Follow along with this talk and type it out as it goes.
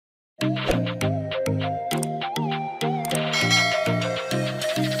Hello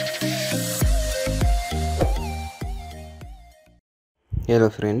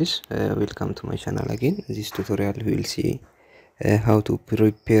friends, welcome to my channel again. In this tutorial we will see how to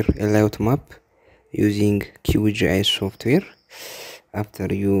prepare a layout map using QGIS software.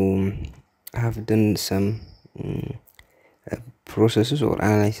 After you have done some processes or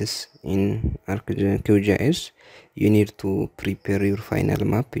analysis in QGIS, you need to prepare your final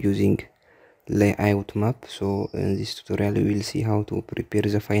map using layout map. So in this tutorial we will see how to prepare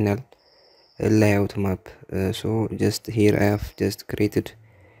the final layout map. So just here I have just created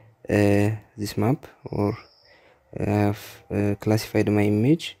this map, or I have classified my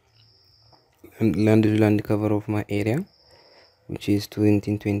image and land cover of my area, which is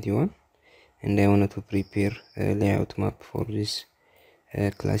 2021, and I wanted to prepare a layout map for this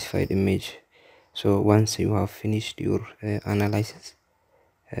classified image. So once you have finished your analysis,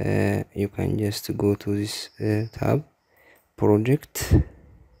 you can just go to this tab, project.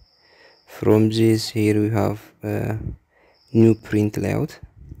 From this, here we have new print layout,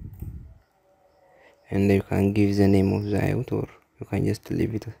 and you can give the name of the layout, or you can just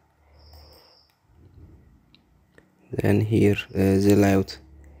leave it. Then here the layout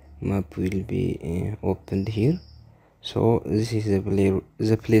map will be opened here. So this is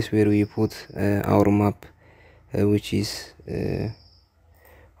the place where we put our map, which is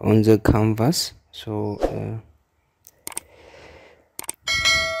on the canvas. So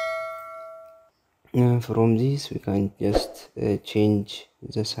from this we can just change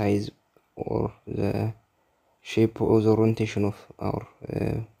the size or the shape or the orientation of our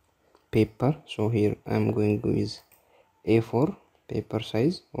paper. So here I'm going with A4 paper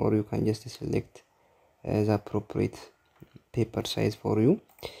size, or you can just select the appropriate paper size for you.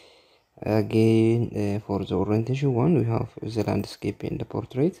 Again, for the orientation one, we have the landscape and the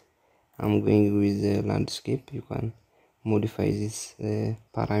portrait. I'm going with the landscape. You can modify these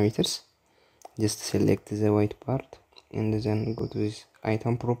parameters. Just select the white part and then go to this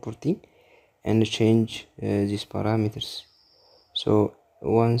item property and change these parameters. So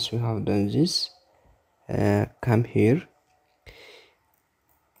once we have done this, come here,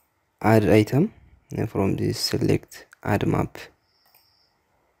 add item, and from this select add map,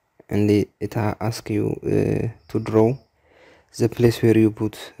 and it asks you to draw the place where you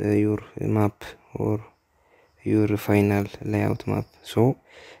put your map or your final layout map. So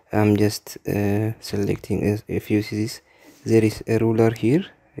I'm just selecting. If you see this, there is a ruler here.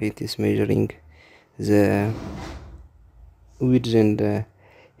 It is measuring the width and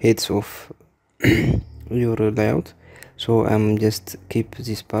heights of your layout. So I'm just keep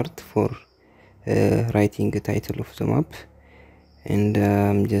this part for writing the title of the map, and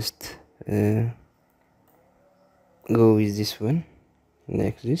just go with this one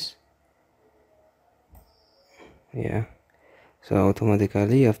like this. Yeah, so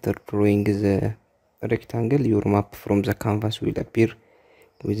automatically after drawing the rectangle, your map from the canvas will appear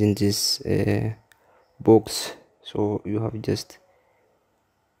within this box. So you have just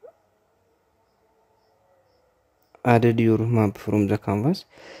added your map from the canvas.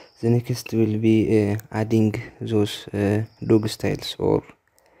 The next will be adding those dog styles or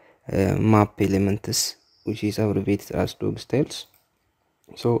map elements, which is abbreviated as dog styles.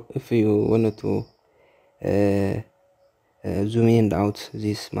 So if you wanted to zoom in and out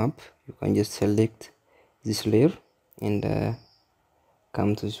this map, you can just select this layer and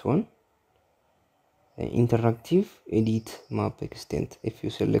come to this one, interactive edit map extent. If you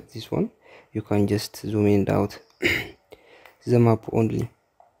select this one, you can just zoom in and out the map only.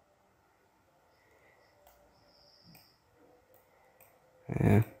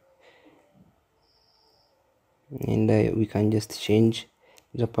 And we can just change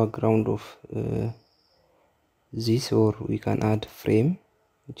the background of this, or we can add frame,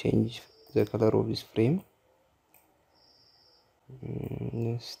 change the color of this frame.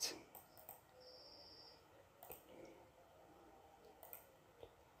 Just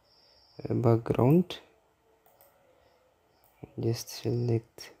background, just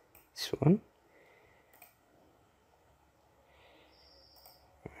select this one.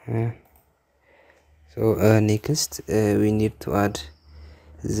 So next we need to add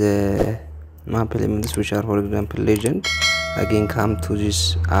the map elements, which are, for example, legend. Again, come to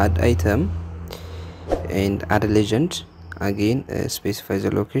this add item and add legend. Again, specify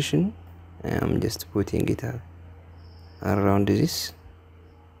the location. I'm just putting it around this.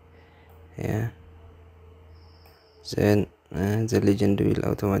 Yeah, then the legend will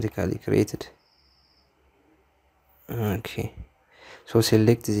automatically created. Okay, so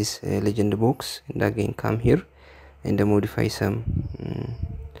select this legend box, and again come here and modify some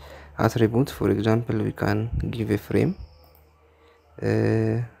attribute. For example, we can give a frame,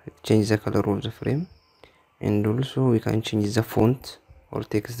 change the color of the frame, and also we can change the font or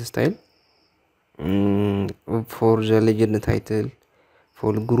text style. For the legend title,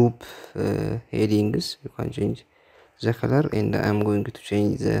 for group headings, you can change the color, and I'm going to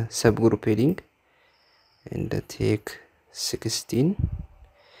change the subgroup heading and take 16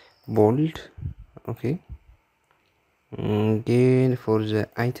 bold. Okay. Again, for the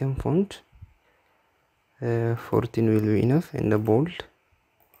item font, 14 will be enough, and the bold.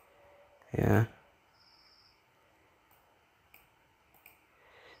 Yeah,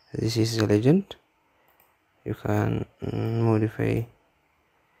 this is the legend. You can modify.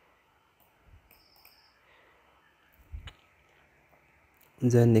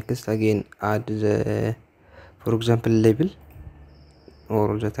 Then next, again add the, for example, label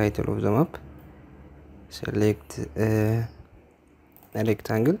or the title of the map. Select a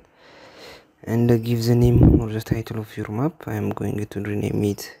rectangle and give the name or the title of your map. I am going to rename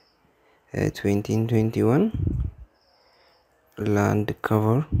it 2021 land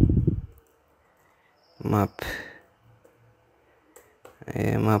cover map,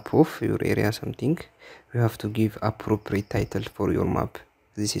 map of your area something. You have to give appropriate title for your map.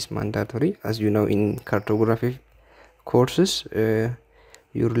 This is mandatory, as you know, in cartography courses.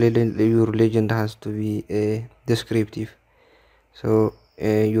 Your legend has to be descriptive, so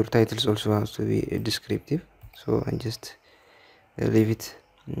your titles also has to be descriptive. So I just leave it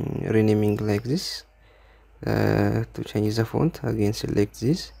renaming like this. To change the font, again select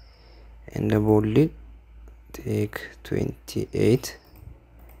this and boldly take 28.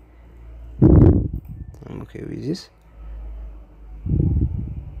 I'm okay with this.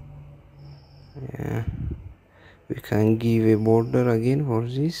 Yeah, we can give a border again for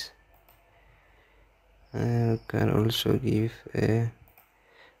this. We can also give a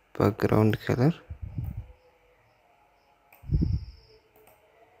background color.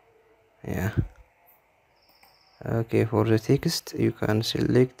 Yeah. Okay, for the text you can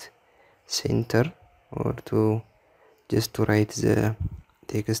select center, or to just to write the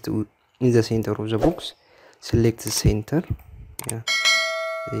text in the center of the box, select the center. Yeah,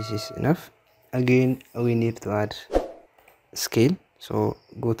 this is enough. Again, we need to add scale, so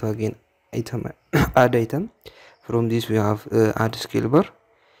go to again item add item. From this we have add scale bar,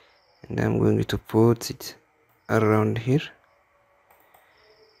 and I'm going to put it around here.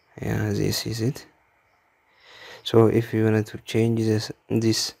 Yeah, this is it. So if you wanted to change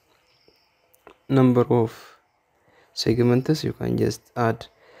this number of segments, you can just add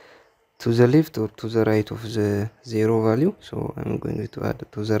to the left or to the right of the 0 value. So I'm going to add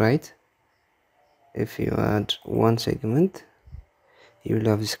to the right. If you add one segment, you will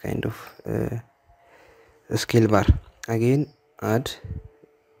have this kind of scale bar. Again, add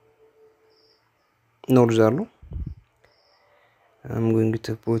north arrow. I'm going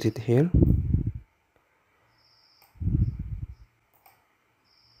to put it here.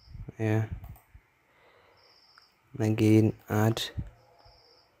 Yeah. Again, add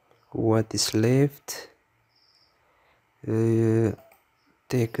what is left.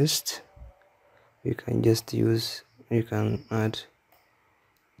 Text. You can just use. You can add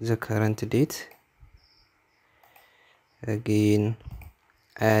the current date. Again,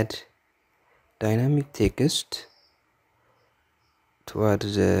 add dynamic text to add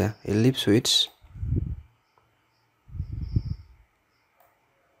the ellipse width.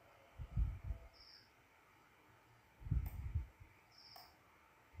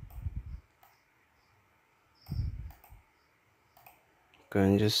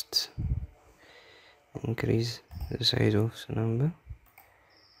 Can just increase the size of the number,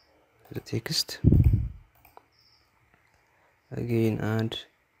 the text. Again, add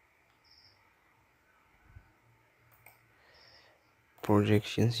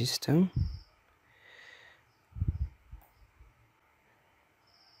projection system.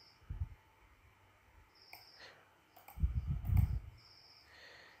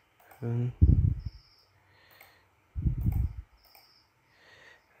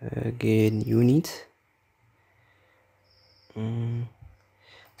 Again, unit.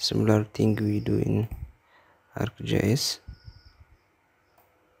 Similar thing we do in ArcGIS.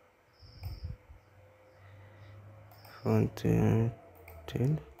 Font 10.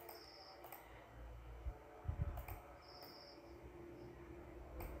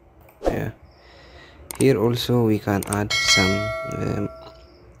 Yeah. Here also we can add some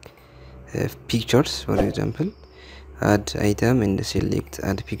pictures. For example, add item and select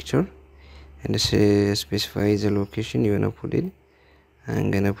add picture, and specify the location you wanna put it.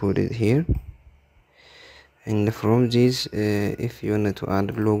 I'm gonna put it here. And from this, if you want to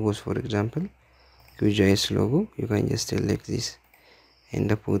add logos, for example QGIS logo, you can just select this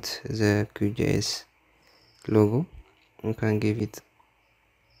and put the QGIS logo. You can give it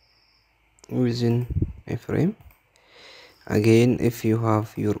within a frame. Again, if you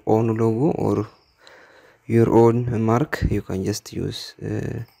have your own logo or your own mark, you can just use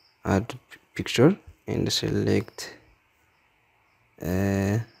add picture and select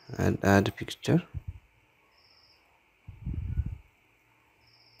add picture.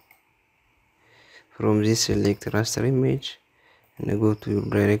 From this, select raster image and go to your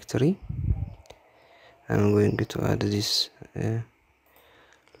directory. I'm going to add this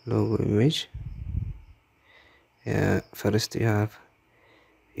logo image. First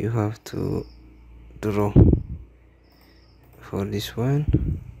you have to draw. For this one,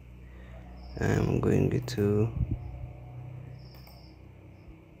 I'm going to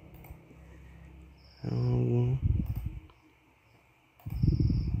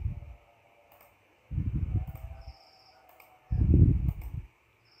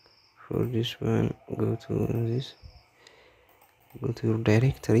for this one, go to your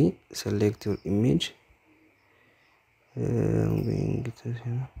directory, select your image. I'm going to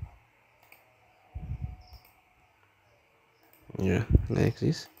like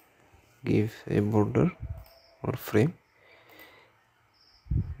this, give a border or frame,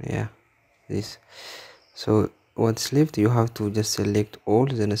 this. So what's left, you have to just select all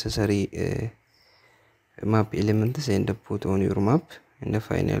the necessary map elements and put on your map, and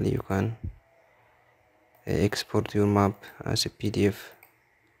finally you can export your map as a PDF.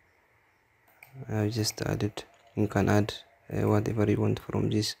 I just added. You can add whatever you want from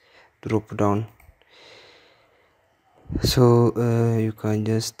this drop down. So you can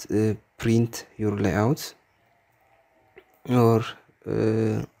just print your layouts, or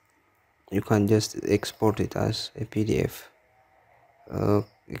you can just export it as a PDF.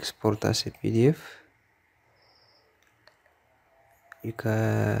 Export as a PDF. You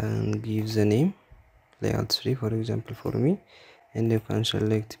can give the name layout 3, for example, for me, and you can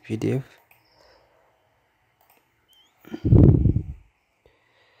select PDF.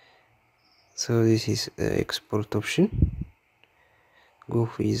 So this is export option. Go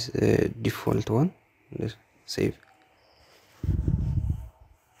with default one. Let's save.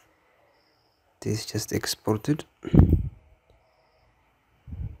 This is just exported.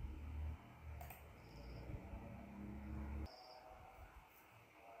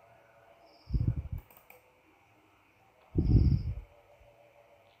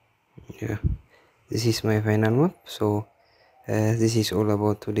 This is my final map. So this is all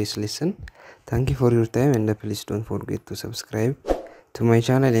about today's lesson. Thank you for your time, and please don't forget to subscribe to my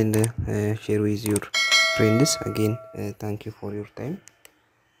channel and share with your friends. Again, thank you for your time.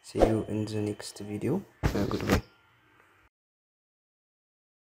 See you in the next video. Goodbye.